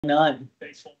None.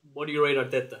 What do you rate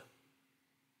Arteta?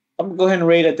 I'm gonna go ahead and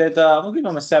rate it. I'm gonna give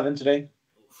him a 7 today.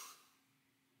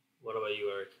 What about you,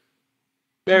 Eric?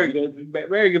 Very good,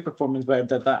 very good performance by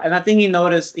Arteta. And I think he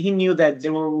knew that we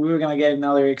were gonna get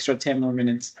another extra 10 more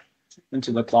minutes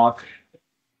into the clock.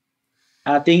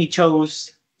 I think he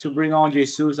chose to bring on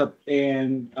Jesus up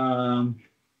and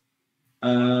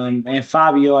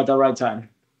Fabio at the right time.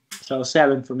 So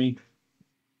 7 for me.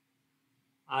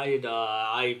 I'm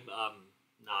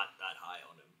not that high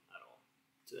on him at all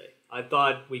today. I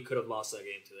thought we could have lost that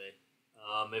game today.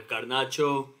 If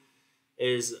Garnacho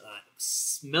is a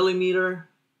millimeter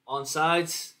on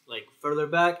sides, like further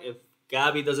back, if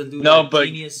Gabby doesn't do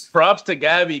genius. Props to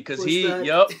Gabby because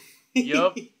yup.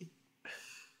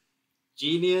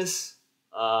 Genius.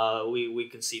 We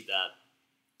concede that.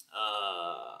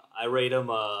 I rate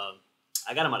him. I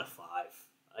got him at a 5.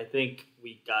 I think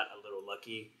we got a little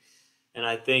lucky, and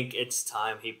I think it's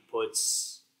time he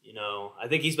puts. I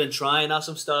think he's been trying out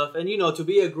some stuff, and to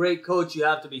be a great coach, you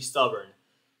have to be stubborn,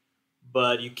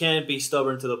 but you can't be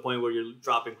stubborn to the point where you're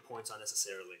dropping points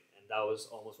unnecessarily, and that was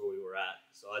almost where we were at.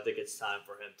 So I think it's time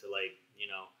for him to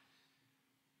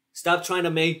stop trying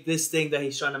to make this thing that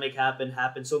he's trying to make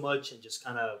happen so much, and just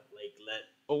kind of let.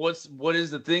 But what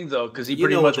is the thing though? Because he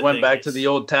pretty much went back to the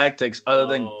old tactics, other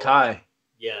than Kai.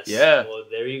 Yes. Yeah. Well,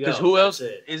 there you go. Because who else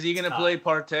is he gonna play?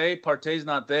 Partey. Partey's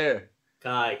not there.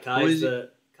 Kai's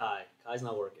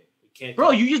not working. We can't.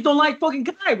 Bro, you just don't like fucking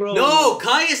Kai, bro. No,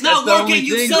 Kai is not working.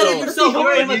 You said it yourself.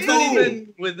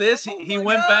 With this, he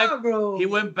went back. Bro. He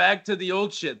went back to the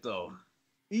old shit though.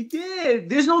 He did.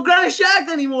 There's no Granit Xhaka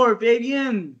anymore,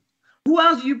 Fabian. Who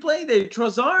else do you play there?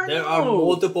 Trossard? There are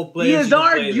multiple players.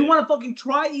 ESR? You want to fucking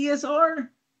try ESR?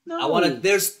 No.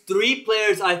 There's 3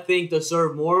 players I think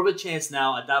deserve more of a chance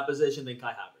now at that position than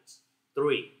Kai Havertz.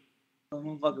 3.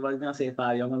 I'm gonna say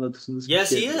 5. I'm gonna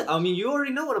yes, he is. I mean, you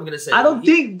already know what I'm gonna say. I don't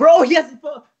think, bro. Yes,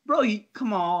 bro.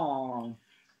 Come on.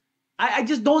 I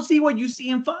just don't see what you see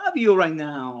in Fabio right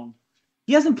now.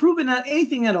 He hasn't proven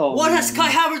anything at all. What has Kai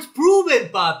Havertz proven,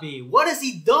 Papi? What has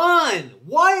he done?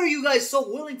 Why are you guys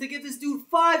so willing to give this dude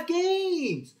 5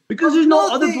 games? Because there's no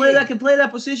other player that can play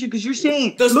that position. Because you're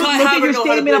saying, look at your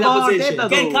statement about Arteta,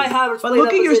 though. But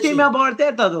look at your statement about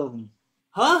Arteta, though.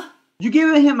 Huh? You're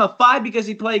giving him a 5 because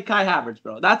he played Kai Havertz,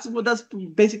 bro. That's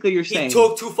basically you're saying. He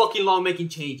took too fucking long making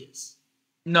changes.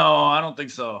 No, I don't think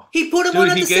so. He put him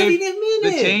on at the 70th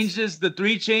minute. The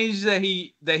 3 changes that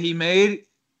he made.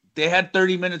 They had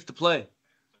 30 minutes to play.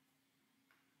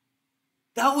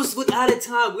 That was with added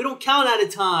time. We don't count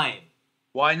added time.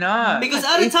 Why not? Because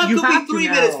added time could be 3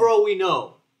 minutes for all we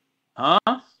know. Huh?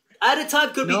 Added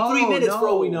time could be 3 minutes for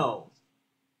all we know.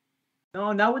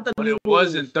 No, not with the But it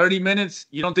wasn't 30 minutes.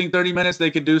 You don't think 30 minutes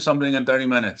they could do something in 30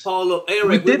 minutes? Paulo, Eric,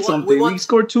 we did something. We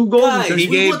scored 2 goals. Guys, he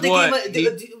gave what?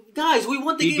 Guys, we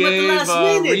won the game at the last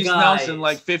minute, Reece Nelson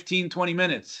like 15, 20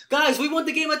 minutes. Guys, we won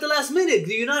the game at the last minute.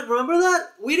 Do you not remember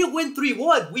that? We didn't win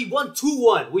 3-1. We won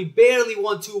 2-1. We barely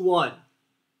won 2-1.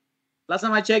 Last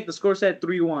time I checked, the score said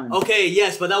 3-1. Okay,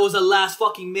 yes, but that was the last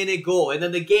fucking minute goal. And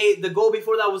then the goal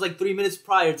before that was like 3 minutes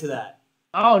prior to that.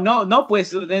 Oh, no,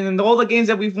 pues. And all the games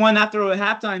that we've won after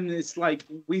halftime, it's like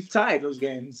we've tied those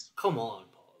games. Come on.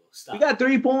 Stop. We got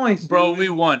 3 points, bro. We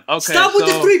won. Okay, stop with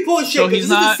the 3-point shit. This is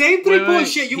the same 3-point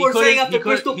shit you were saying after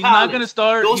Crystal Palace. He's not gonna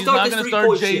start. He's not gonna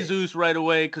start Jesus right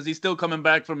away because he's still coming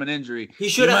back from an injury. He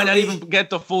might not even get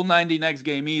the full 90 next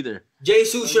game either.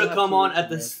 Jesus should have come on at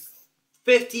the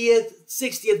 50th,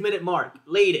 60th minute mark,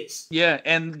 latest. Yeah,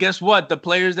 and guess what? The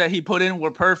players that he put in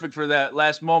were perfect for that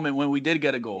last moment when we did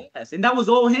get a goal. Yes, and that was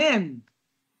all him.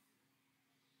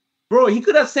 Bro, he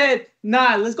could have said,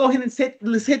 "Nah, let's go ahead and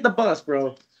let's hit the bus,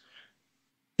 bro."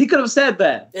 He could have said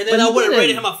that. And then I would have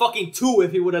rated him a fucking 2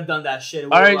 if he would have done that shit.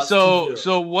 All right,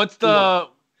 so what's the...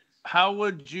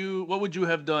 What would you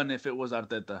have done if it was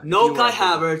Arteta? No Kai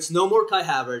Havertz. No more Kai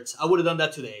Havertz. I would have done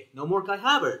that today. No more Kai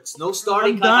Havertz. No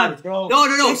starting Kai Havertz. Bro. No.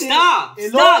 Stop.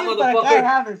 Stop,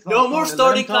 motherfucker. No more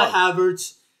starting Kai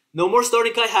Havertz. No more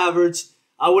starting Kai Havertz.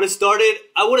 I would have started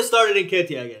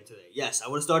Nketiah again today. Yes, I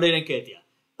would have started Nketiah.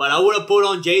 But I would have put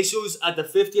on Jesus at the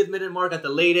 50th minute mark at the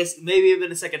latest, maybe even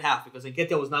the second half, because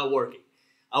Nketiah was not working.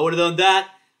 I would have done that.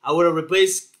 I would have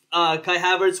replaced Kai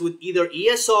Havertz with either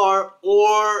ESR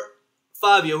or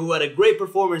Fabio, who had a great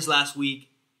performance last week.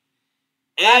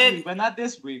 And but not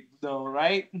this week, though,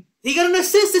 right? He got an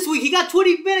assist this week. He got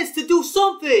 20 minutes to do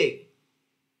something.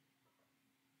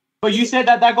 But you said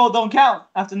that goal don't count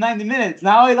after 90 minutes.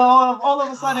 Now it all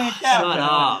of a sudden it counts. Shut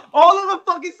up. All of a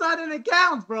fucking sudden it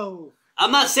counts, bro.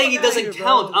 I'm not saying it doesn't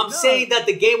count. I'm saying that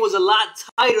the game was a lot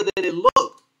tighter than it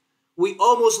looked. We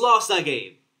almost lost that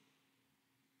game.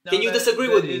 Can you disagree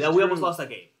with me that we almost lost that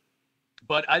game?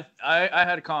 But I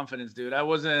had confidence, dude. I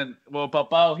wasn't. Well,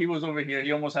 Papao, he was over here.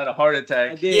 He almost had a heart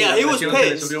attack. Yeah, he was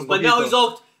pissed. But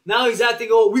now he's acting.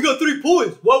 Oh, we got 3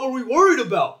 points. What were we worried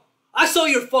about? I saw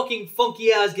your fucking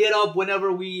funky ass get up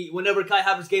whenever Kai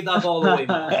Havertz gave that ball away,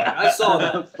 man. I saw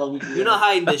that. You're not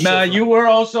hiding this shit. Nah, you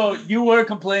were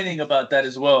complaining about that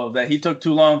as well, that he took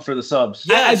too long for the subs.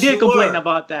 Yeah, I did complain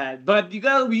about that. But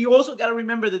you also gotta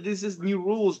remember that this is new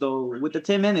rules though, with the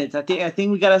 10 minutes. I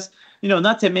think we gotta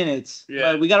not 10 minutes.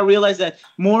 Yeah. But we gotta realize that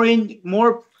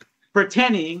more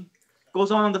pretending goes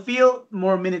on the field,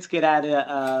 more minutes get added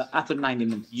after 90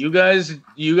 minutes. You guys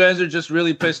are just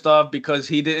really pissed off because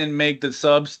he didn't make the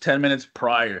subs 10 minutes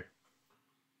prior.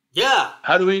 Yeah.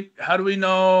 How do we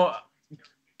know?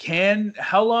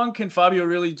 How long can Fabio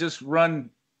really just run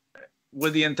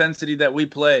with the intensity that we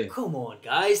play? Come on,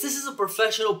 guys. This is a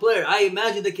professional player. I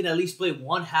imagine they can at least play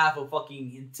one half of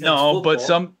fucking intense football.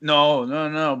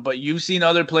 But you've seen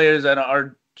other players that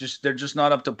they're just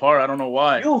not up to par. I don't know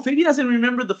why. Yo, Fabio doesn't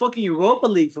remember the fucking Europa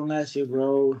League from last year,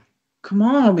 bro. Come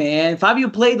on, man. Fabio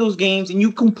played those games, and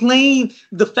you complain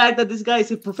the fact that this guy is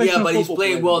a professional. Yeah, but he's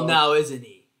playing well now, isn't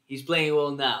he? He's playing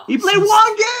well now. He played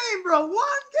one game, bro. One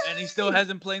game. And he still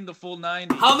hasn't played the full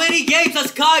 90. How many games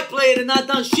has Kai played and not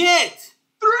done shit?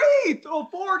 3 or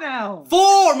 4 now.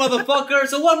 4, motherfucker.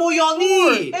 So what more y'all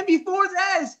need? And before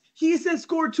that, he said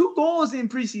scored 2 goals in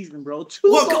preseason, bro. 2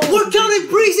 goals. We're counting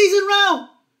preseason round.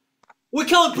 We're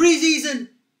counting preseason.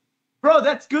 Bro,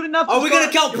 that's good enough. Are we going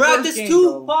to count practice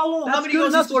too, Paulo? How many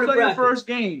goals he scored in practice? Your first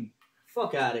game.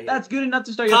 Fuck out of here. That's good enough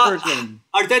to start your first game.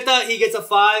 Arteta, he gets a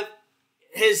 5.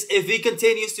 If he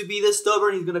continues to be this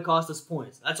stubborn, he's going to cost us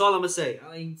points. That's all I'm going to say.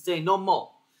 I ain't saying no more.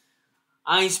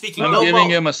 I ain't speaking no more. I'm giving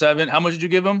him a 7. How much did you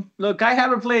give him? Look, I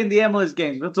haven't played in the MLS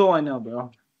games. That's all I know,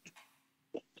 bro.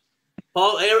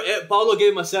 Paulo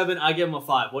gave him a 7. I gave him a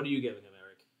 5. What are you giving him,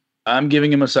 Eric? I'm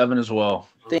giving him a 7 as well.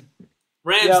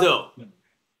 Rams, though.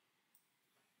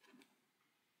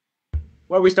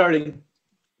 Where are we starting?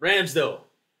 Rams, though.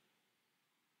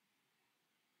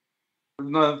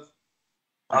 No,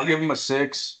 I'll give him a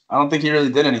 6. I don't think he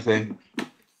really did anything.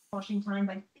 Washing time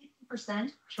by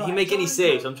 50%. Did he make any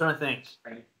saves? I'm trying to think.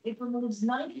 It removes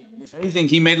 90. If anything,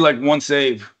 he made like 1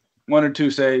 save. 1 or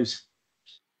 2 saves.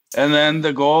 And then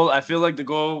the goal, I feel like the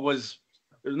goal there's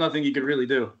nothing he could really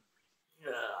do.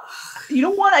 You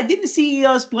know what? I didn't see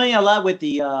us playing a lot with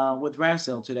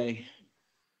Ramsdale today.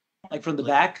 Like from the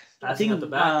back. I think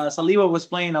Saliba was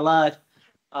playing a lot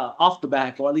off the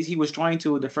back, or at least he was trying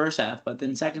to the first half. But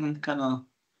then second, kind of,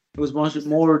 it was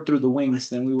more through the wings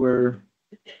than we were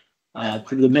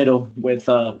through the middle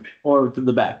or through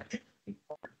the back.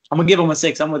 I'm gonna give him a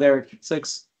 6. I'm with Eric.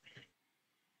 6.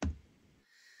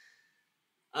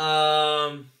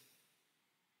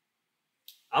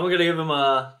 I'm gonna give him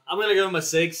a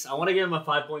 6. I want to give him a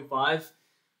 5.5. I'm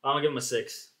gonna give him a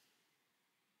 6.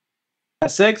 A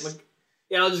 6?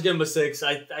 Yeah, I'll just give him a 6.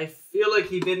 I feel like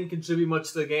he didn't contribute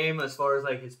much to the game as far as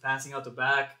like his passing out the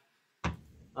back.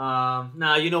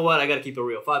 Nah, you know what? I gotta keep it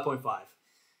real. 5.5.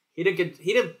 He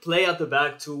didn't play out the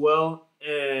back too well,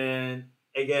 and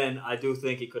again, I do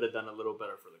think he could have done a little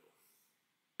better for the goal.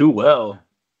 Too well.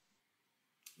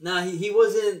 Nah, he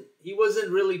wasn't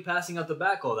really passing out the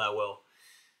back all that well.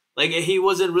 Like, he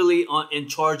wasn't really in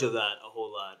charge of that a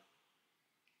whole lot.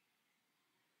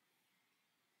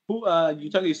 Who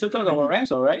you still talking about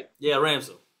Ramsdale, right? Yeah,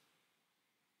 Ramsdale.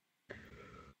 I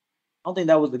don't think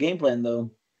that was the game plan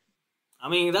though. I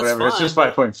mean, that's whatever. fine. It's just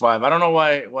 5.5. I don't know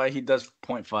why he does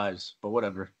 0.5s, but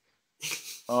whatever.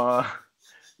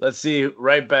 Let's see.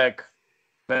 Right back,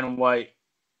 Ben White.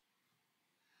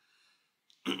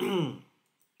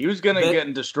 He was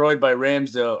getting destroyed by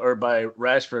Ramsdale or by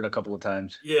Rashford a couple of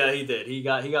times. Yeah, he did. He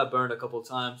got burned a couple of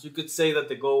times. You could say that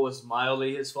the goal was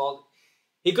mildly his fault.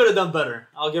 He could have done better.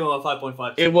 I'll give him a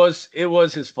 5.5. It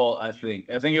was his fault, I think.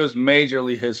 I think it was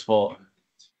majorly his fault.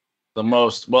 The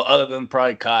most. Well, other than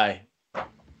probably Kai.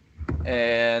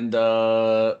 And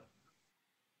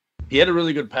he had a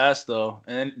really good pass though.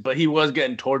 But he was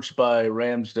getting torched by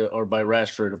Ramsdale or by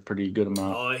Rashford a pretty good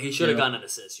amount. Oh, he should have gotten an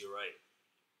assist, you're right.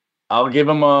 I'll give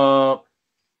him a 5.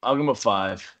 I'll give him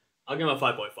a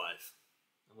 5.5.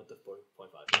 I'm with the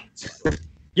 4.5.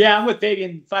 Yeah, I'm with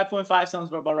Fabian. 5.5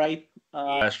 sounds about right.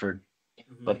 Rashford.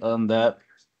 But other than that,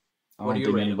 I don't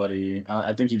think anybody.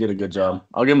 I think he did a good job.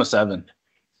 I'll give him a 7.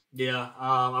 Yeah,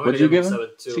 I'm what gonna did you give give him him?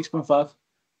 7 too. 6.5.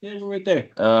 Yeah, we're right there.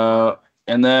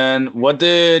 And then what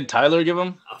did Tyler give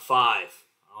him? A 5. I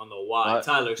don't know why.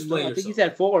 Tyler, explain yourself. I think he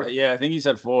said 4. Yeah, I think he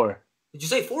said 4. Did you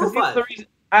say 4 or 5?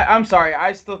 I'm sorry.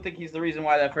 I still think he's the reason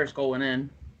why that first goal went in.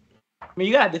 I mean,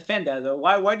 you gotta defend that though.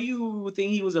 Why do you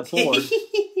think he was a 4?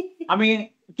 I mean,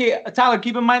 okay, Tyler,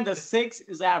 keep in mind that 6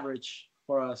 is average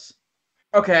for us.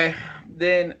 Okay,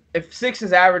 then if 6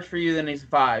 is average for you, then he's a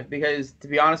 5. Because to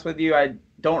be honest with you, I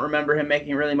don't remember him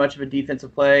making really much of a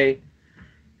defensive play.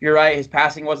 You're right, his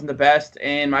passing wasn't the best,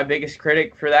 and my biggest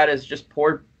critic for that is just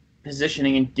poor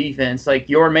positioning and defense. Like,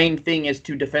 your main thing is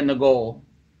to defend the goal.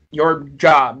 Your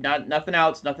job, nothing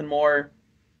else, nothing more.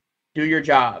 Do your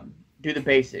job. Do the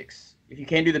basics. If you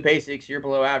can't do the basics, you're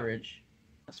below average.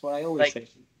 That's what I always say.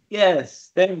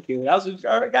 Yes, thank you. I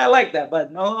like that,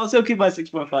 but I'll still keep my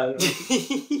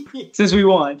 6.5 since we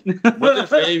won. What did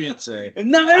Fabian say?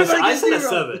 No, I said a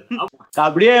 7.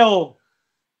 Gabriel.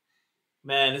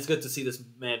 Man, it's good to see this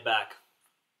man back.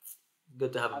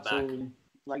 Good to have him back.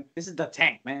 Like, this is the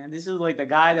tank, man. This is like the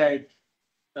guy that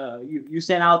you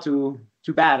sent out to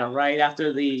battle, right?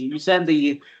 After you send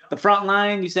the front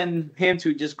line, you send him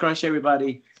to just crush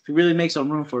everybody to really make some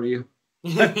room for you.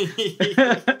 He's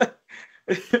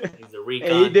a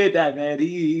recon. He did that, man.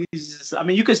 He's just, I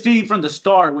mean, you could see from the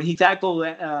start when he tackled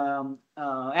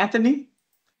Anthony.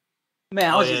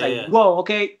 Man, I was like, whoa,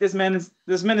 okay, this man is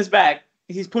back.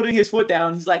 He's putting his foot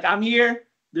down. He's like, I'm here.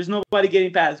 There's nobody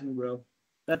getting past me, bro.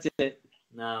 That's it.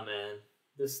 Nah, man.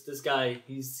 This guy,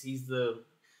 he's the.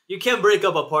 You can't break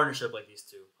up a partnership like these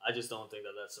two. I just don't think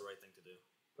that's the right thing to do,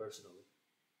 personally.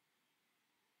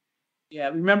 Yeah,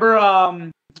 remember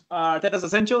Arteta's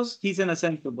Essentials? He's an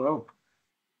essential, bro.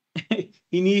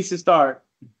 He needs to start.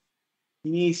 He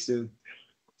needs to.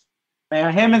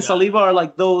 Man, him and Saliba are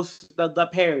like the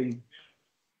pairing.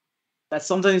 That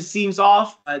sometimes seems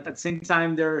off, but at the same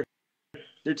time they're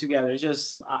together. It's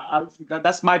just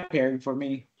that's my pairing for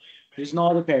me. There's no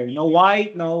other pairing. No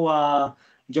White, no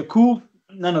Jakub,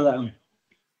 none of them.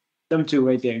 Them two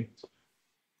right there.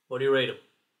 What do you rate him?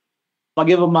 I'll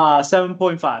give him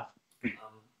 7.5.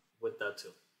 With that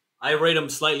too. I rate him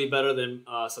slightly better than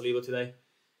Saliba today.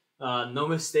 No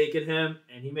mistake in him,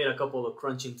 and he made a couple of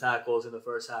crunching tackles in the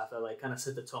first half that like kind of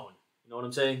set the tone. You know what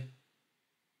I'm saying?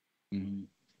 Mm-hmm.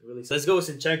 Really. So let's go with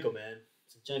Zinchenko, man.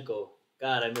 Zinchenko.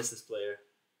 God, I miss this player.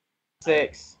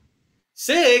 6.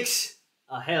 6?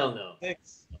 Oh, hell no.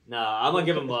 6. No, I'm gonna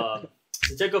give him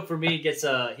Zinchenko for me gets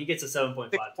a 7.5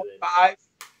 today. 5.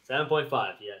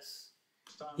 7.5, yes.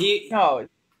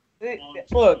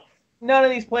 Look, none of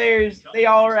these players, they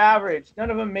all are average. None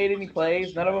of them made any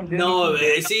plays. None of them did. No,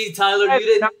 man. See, Tyler, you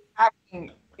didn't.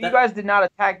 You guys did not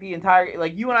attack the entire.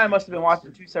 Like, you and I must have been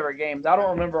watching 2 separate games. I don't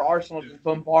remember Arsenal just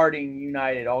bombarding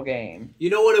United all game.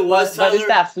 You know what it was, Tyler? But it's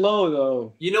that flow,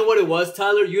 though. You know what it was,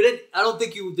 Tyler? You didn't. I don't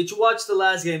think you did. You watch the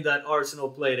last game that Arsenal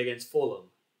played against Fulham?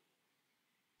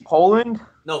 Poland?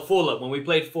 No, Fulham. When we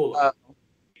played Fulham.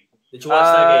 Did you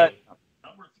watch that game?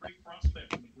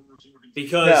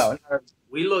 Because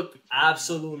we looked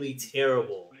absolutely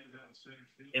terrible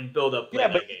in build-up play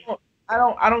that game.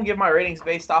 I don't give my ratings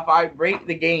based off. I rate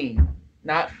the game,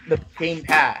 not the game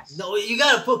pass. No, you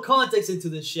gotta put context into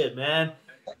this shit, man.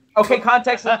 Okay,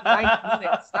 context is 90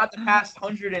 minutes, not the past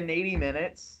 180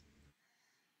 minutes.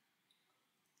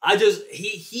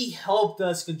 He helped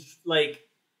us. Like,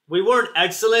 we weren't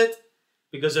excellent,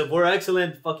 because if we're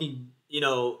excellent, fucking,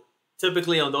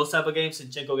 typically on those type of games,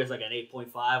 Zinchenko gets like an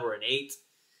 8.5 or an 8,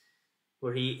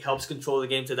 where he helps control the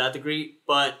game to that degree.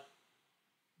 But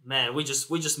man, we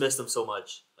just missed him so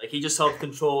much. Like, he just helped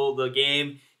control the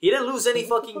game. He didn't lose any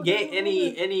fucking game. He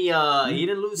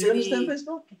didn't lose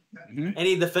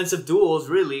any defensive duels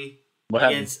really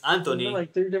against Anthony.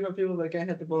 Like 3 different people that can't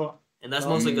hit the ball. And that's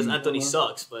mostly because Anthony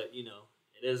sucks. But it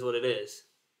is what it is.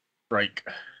 Right.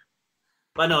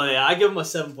 But no, yeah, I give him a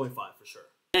 7.5 for sure.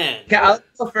 Man. Okay, I'll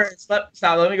go first.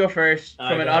 Let me go first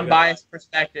from an unbiased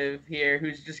perspective here.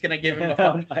 Who's just gonna give him a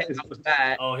fucking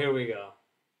bat? Oh, here we go.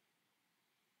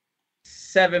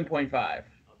 7.5. Okay,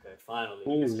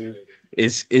 finally.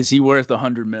 Is he worth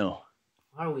 100 mil?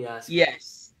 Why are we asking?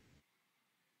 Yes.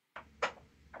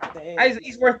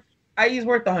 He's worth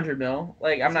 100 mil.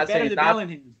 Like, I'm not saying stop.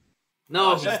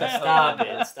 No, stop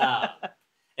it. Stop.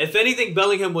 If anything,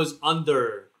 Bellingham was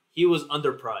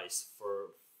underpriced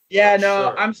for. Yeah, no,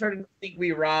 sure. I'm starting to think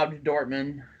we robbed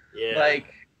Dortmund. Yeah. Like,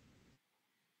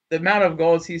 the amount of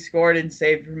goals he scored and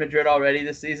saved for Madrid already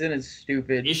this season is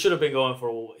stupid. He should have been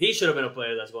a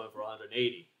player that's going for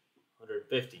 180,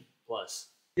 150 plus.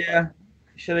 Yeah.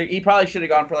 He probably should have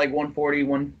gone for like 140,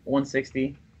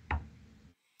 160.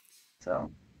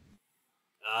 So.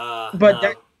 But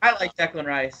no. I like Declan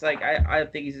Rice. Like, I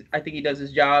think he does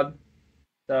his job.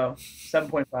 So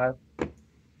 7.5.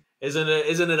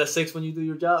 Isn't it a 6 when you do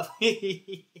your job?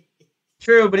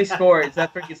 True, but he scores.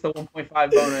 That's where he gets the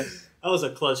 1.5 bonus. That was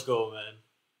a clutch goal, man.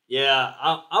 Yeah,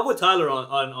 I'm with Tyler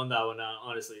on that one now,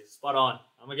 honestly. Spot on.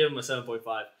 I'm going to give him a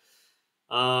 7.5.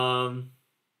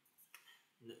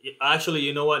 Actually,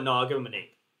 you know what? No, I'll give him an 8.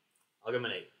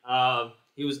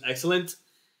 He was excellent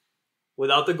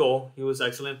without the goal. He was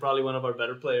excellent. Probably one of our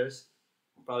better players.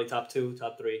 Probably top 2,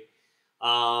 top 3.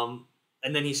 And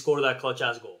then he scored that clutch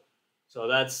ass goal. So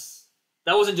that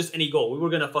wasn't just any goal. We were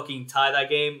gonna fucking tie that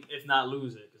game, if not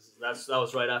lose it, because that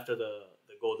was right after the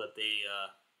goal that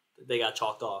they got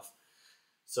chalked off.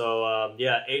 So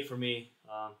 8 for me.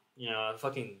 A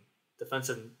fucking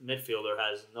defensive midfielder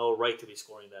has no right to be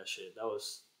scoring that shit. That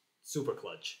was super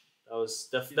clutch. That was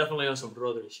definitely on some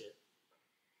Rodri shit.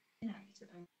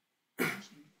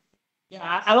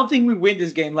 Yeah, I don't think we win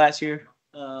this game last year.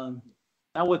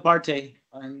 Not with Partey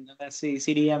and that's the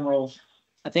CDM role.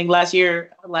 I think last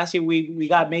year we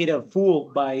got made a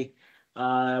fool by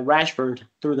Rashford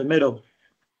through the middle,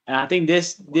 and I think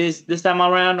this time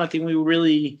around, I think we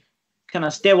really kind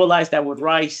of stabilized that with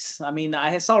Rice. I mean,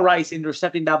 I saw Rice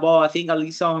intercepting that ball. I think I at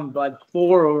least saw him like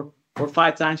 4 or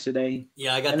 5 times today.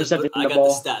 Yeah, I got the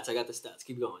stats.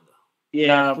 Keep going though.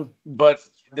 Yeah, but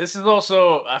this is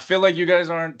also, I feel like you guys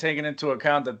aren't taking into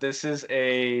account that this is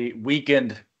a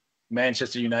weakened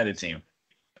Manchester United team.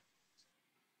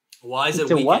 Why is it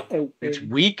weakened? It's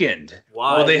weakened.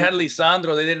 Why? Well, they had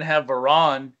Lisandro. They didn't have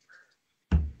Varane.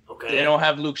 Okay. They don't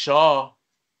have Luke Shaw.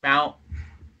 Mount.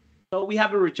 So we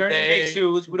have a return to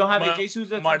Jesus. We don't have a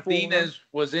Jesus. Martinez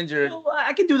was injured. Well,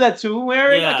 I can do that too,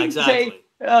 Eric. Yeah, I can exactly.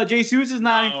 say Jesus is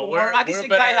not in form. I can say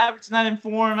Kai Havertz is not in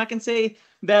form. I can say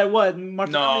that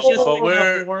Martinez is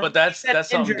just but that's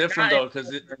something different though,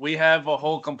 because we have a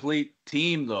whole complete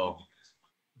team though.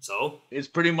 So it's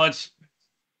pretty much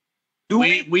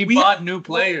we bought new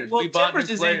players. Well, we bought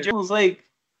new players. Like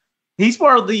he's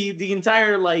part of the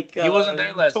entire he wasn't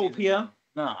there last year.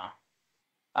 No.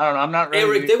 I don't know. I'm not ready.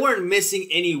 Eric, they weren't missing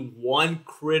any one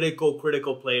critical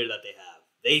player that they have.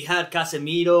 They had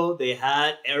Casemiro, they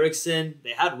had Eriksen,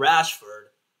 they had Rashford.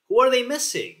 Who are they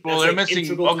missing? Well, they're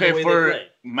missing. Okay, for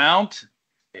Mount,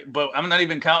 but I'm not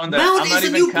even counting that. Mount I'm not is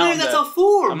a new player that's on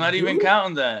form. I'm not even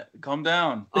counting that. Calm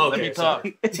down. Okay, let me talk.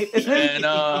 And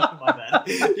my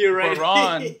bad. You're right.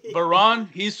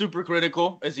 Varane, he's super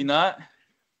critical. Is he not?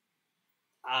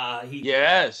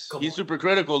 Yes, he's super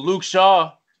critical. Luke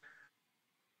Shaw.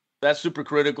 That's super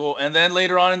critical. And then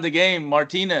later on in the game,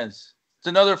 Martinez. It's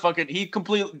another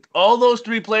all those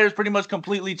 3 players pretty much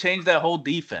completely changed that whole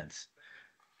defense.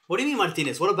 What do you mean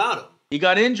Martinez? What about him? He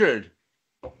got injured.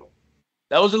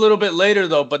 That was a little bit later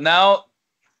though, but now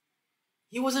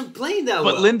he wasn't playing that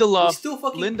well. But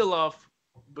Lindelof,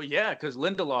 but yeah, because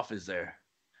Lindelof is there.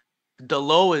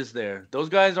 Delo is there. Those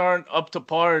guys aren't up to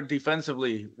par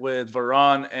defensively with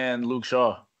Varane and Luke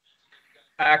Shaw.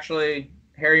 Actually,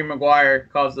 Harry Maguire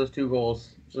caused those 2 goals.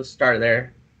 Just start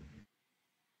there.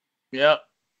 Yeah.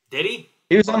 Did he?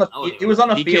 He was on the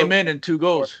He field. came in 2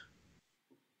 goals.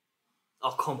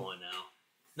 Oh, come on now.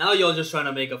 Now y'all just trying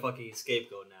to make a fucking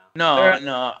scapegoat now.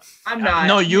 No. I'm not.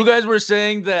 No, you guys were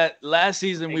saying that last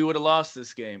season we would have lost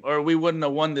this game, or we wouldn't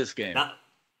have won this game.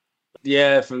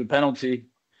 Yeah, for the penalty.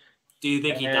 Do you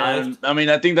think he died? I mean,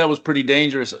 I think that was pretty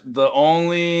dangerous. The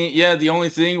only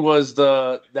thing was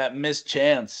that missed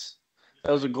chance.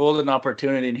 That was a golden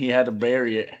opportunity, and he had to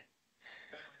bury it.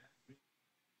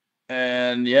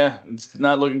 And yeah, it's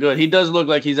not looking good. He does look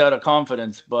like he's out of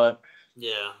confidence, but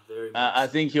yeah, very much. I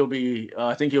think he'll be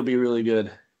really good.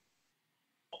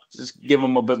 Just give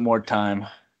him a bit more time.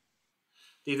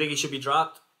 Do you think he should be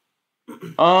dropped?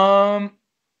 I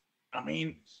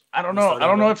mean, I don't know. I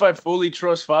don't know if I fully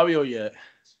trust Fabio yet.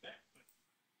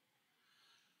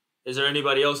 Is there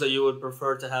anybody else that you would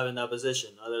prefer to have in that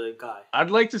position other than Kai?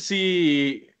 I'd like to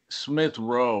see Smith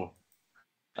Rowe.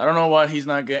 I don't know why he's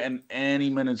not getting any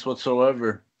minutes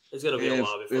whatsoever. It's gonna be a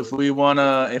while before.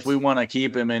 If we wanna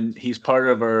keep him and he's part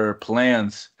of our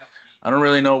plans, I don't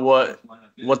really know what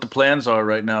the plans are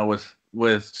right now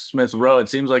with Smith Rowe. It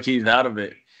seems like he's out of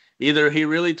it. Either he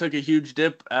really took a huge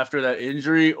dip after that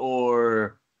injury,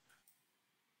 or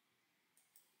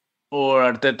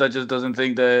Arteta just doesn't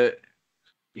think that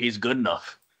he's good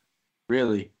enough.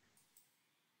 Really.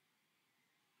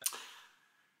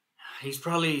 He's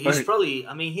probably.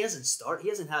 I mean, he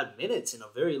hasn't had minutes in a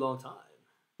very long time.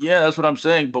 Yeah, that's what I'm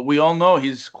saying. But we all know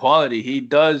he's quality.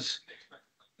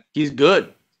 He's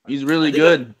good. He's really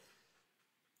good.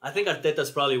 I think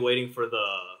Arteta's probably waiting for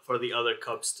the other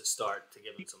cups to start to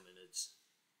give him some minutes.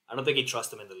 I don't think he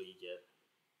trusts him in the league yet.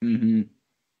 Mm-hmm.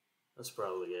 That's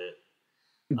probably it.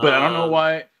 But I don't know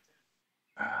why.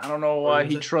 I don't know why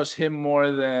he trusts him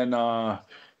more than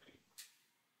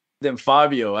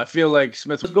Fabio. I feel like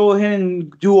Smith. Let's go ahead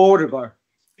and do Odegaard.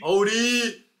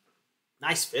 Odie,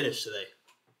 nice finish today.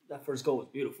 That first goal was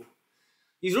beautiful.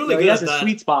 He's really good he at has that. a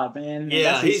sweet spot, man.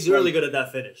 Yeah, he's really good at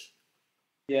that finish.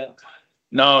 Yeah.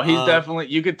 No, he's definitely.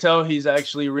 You could tell he's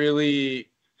actually really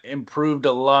improved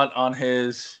a lot on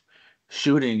his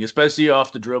shooting, especially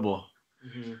off the dribble.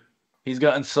 Mm-hmm. He's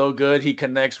gotten so good. He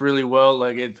connects really well.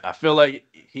 Like I feel like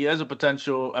he has a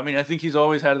potential. I mean, I think he's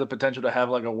always had the potential to have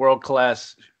like a world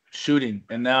class shooting,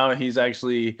 and now he's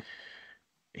getting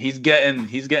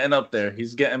up there.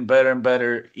 He's getting better and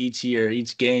better each year,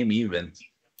 each game, even.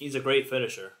 He's a great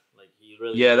finisher. Like he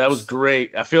really. Yeah, that was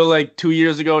great. I feel like 2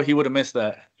 years ago he would have missed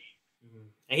that.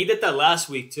 And he did that last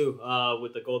week too,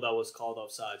 with the goal that was called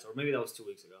offsides, or maybe that was 2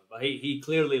 weeks ago. But he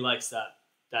clearly likes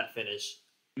that finish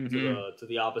to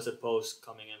the opposite post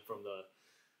coming in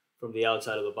from the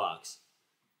outside of the box.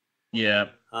 Yeah,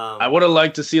 I would have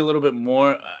liked to see a little bit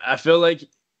more. I feel like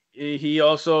he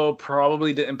also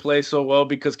probably didn't play so well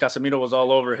because Casemiro was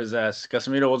all over his ass.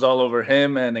 Casemiro was all over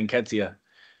him and Nketiah.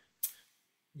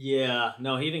 Yeah,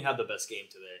 no, he didn't have the best game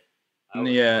today.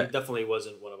 He definitely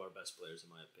wasn't one of our best players in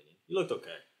my opinion. He looked okay.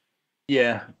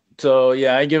 Yeah, so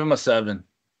yeah, I give him a 7.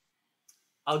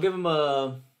 I'll give him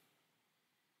a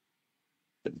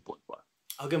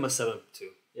 7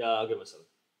 too. Yeah, I'll give him a 7.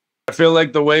 I feel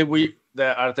like the way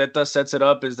that Arteta sets it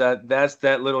up is that's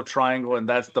that little triangle, and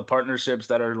that's the partnerships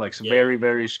that are like very,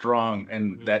 very strong,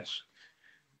 and that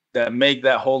make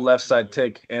that whole left side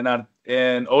tick.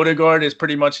 And Odegaard is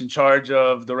pretty much in charge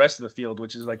of the rest of the field,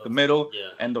 which is like the middle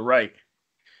and the right.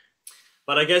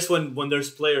 But I guess when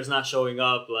there's players not showing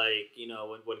up, like,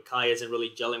 when Kai isn't really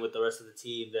gelling with the rest of the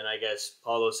team, then I guess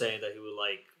Paulo's saying that he would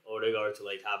like Odegaard to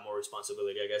like have more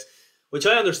responsibility, I guess. Which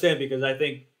I understand because I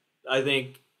think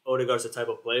Odegaard's the type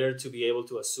of player to be able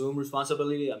to assume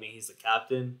responsibility. I mean, he's the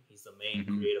captain. He's the main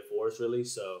creative force, really.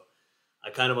 So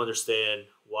I kind of understand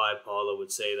why Paulo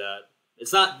would say that.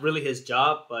 It's not really his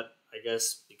job, but I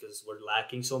guess because we're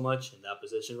lacking so much in that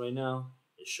position right now,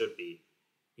 it should be.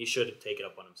 He should take it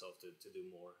up on himself to do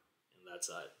more in that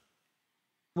side.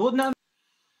 Well, no.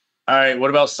 All right, what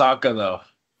about Saka, though?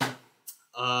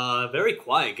 Very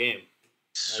quiet game.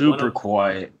 Super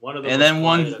quiet. And then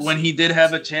when he did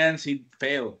have a chance, he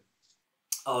failed.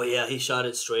 Oh, yeah, he shot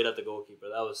it straight at the goalkeeper.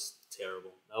 That was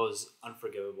terrible. That was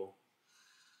unforgivable.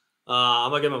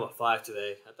 I'm going to give him a 5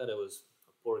 today. I thought it was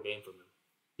a poor game from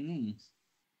him.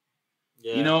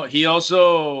 Yeah.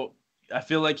 I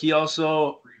feel like he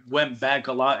also went back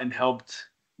a lot and helped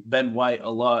Ben White a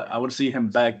lot. I would see him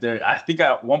back there. I think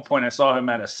at one point I saw him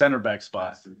at a center back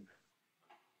spot.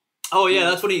 Oh yeah,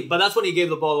 that's when he gave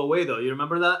the ball away though. You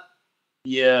remember that?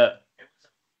 Yeah.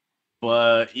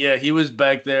 But yeah, he was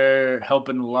back there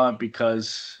helping a lot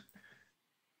because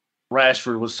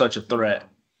Rashford was such a threat.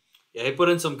 Yeah, he put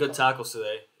in some good tackles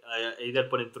today. He did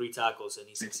put in 3 tackles and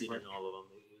he succeeded in all of them.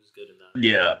 He was good in that.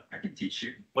 Yeah. I can teach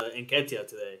you. But Nketiah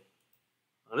today.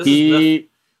 He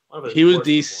was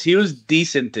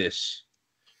decentish.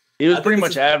 He was pretty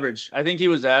much average. I think he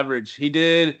was average.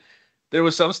 There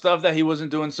was some stuff that he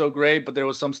wasn't doing so great, but there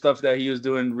was some stuff that he was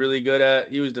doing really good at.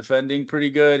 He was defending pretty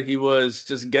good. He was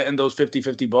just getting those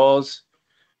 50-50 balls.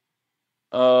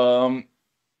 But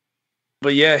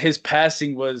yeah, his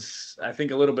passing was, I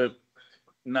think, a little bit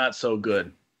not so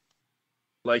good.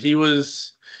 Like you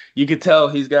could tell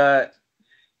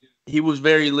he was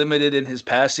very limited in his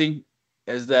passing.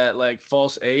 As that like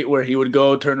false 8 where he would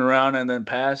go turn around and then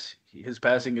pass. His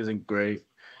passing isn't great,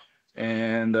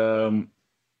 and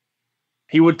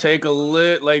he would take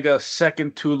a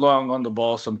second too long on the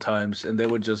ball sometimes, and they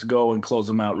would just go and close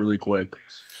him out really quick.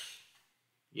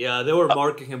 Yeah, they were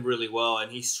marking him really well,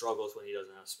 and he struggles when he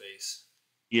doesn't have space.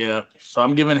 Yeah, so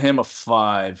I'm giving him a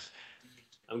 5.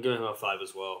 I'm giving him a 5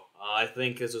 as well. I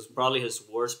think this was probably his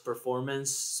worst performance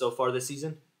so far this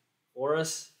season for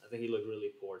us. I think he looked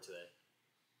really poor today.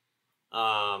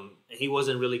 He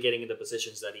wasn't really getting into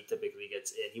positions that he typically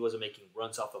gets in. He wasn't making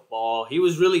runs off the ball. He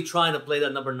was really trying to play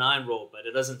that number 9 role, but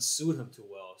it doesn't suit him too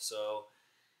well. So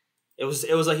it was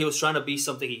like he was trying to be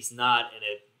something he's not, and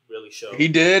it really showed. He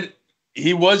did.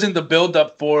 He was in the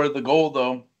build-up for the goal,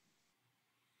 though.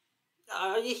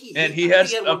 He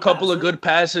had a couple of good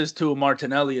passes to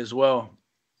Martinelli as well.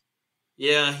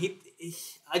 Yeah, he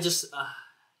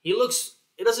looks.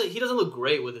 He doesn't look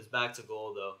great with his back to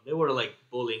goal though. They were like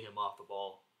bullying him off the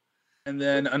ball. And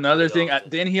then another thing,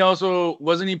 then he also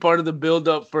wasn't he part of the build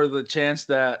up for the chance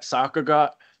that Saka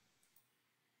got?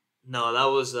 No, that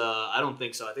was I don't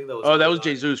think so. I think that was. Oh, that was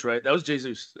Jesus, right? That was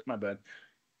Jesus. My bad.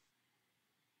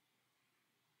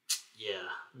 Yeah,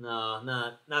 no,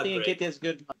 not great. Nketiah's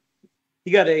good.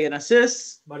 He got an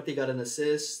assist. Marty got an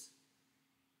assist,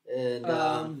 and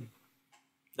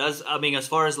that's. I mean, as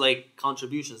far as like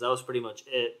contributions, that was pretty much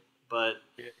it. but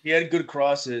He had good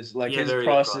crosses. Like, Yeah, his very good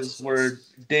crosses crosses. were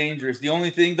dangerous. The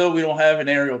only thing, though, we don't have an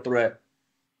aerial threat.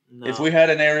 no. If we had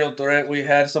an aerial threat, we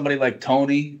had somebody like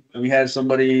Tony. We had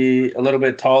somebody a little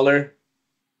bit taller,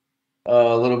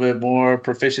 a little bit more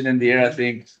proficient in the air. I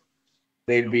think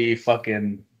they'd be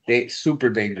super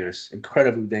dangerous,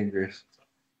 incredibly dangerous.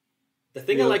 The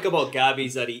thing I like about Gabby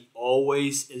is that he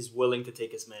always is willing to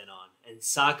take his man on, and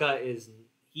Saka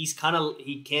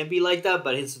he can be like that,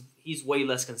 but he's way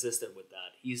less consistent with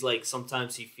that. He's like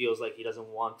sometimes he feels like he doesn't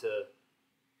want to.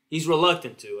 He's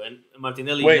reluctant to, and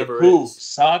Martinelli never is.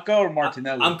 Saka or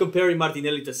Martinelli? I'm comparing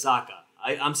Martinelli to Saka.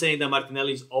 I'm saying that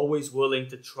Martinelli's always willing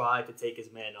to try to take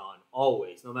his man on,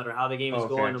 always, no matter how the game is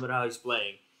going, no matter how he's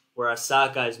playing. Whereas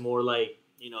Saka is more like,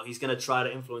 he's going to try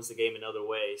to influence the game in other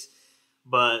ways.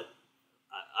 But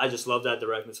I just love that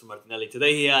directness from Martinelli.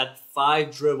 Today he had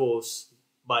 5 dribbles,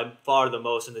 by far the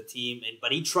most in the team,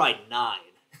 but he tried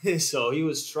 9. So he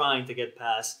was trying to get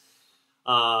past.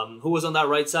 Who was on that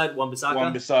right side?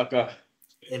 Wan-Bissaka.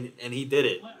 And he did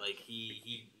it. Like,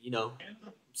 he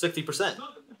 60%.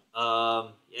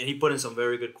 And he put in some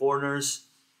very good corners.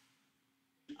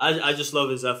 I just love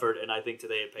his effort, and I think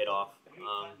today it paid off.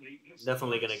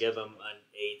 Definitely going to give him an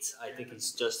 8. I think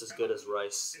he's just as good as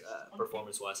Rice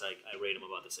performance-wise. I rate him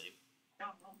about the same.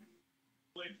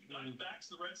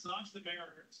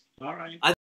 All right.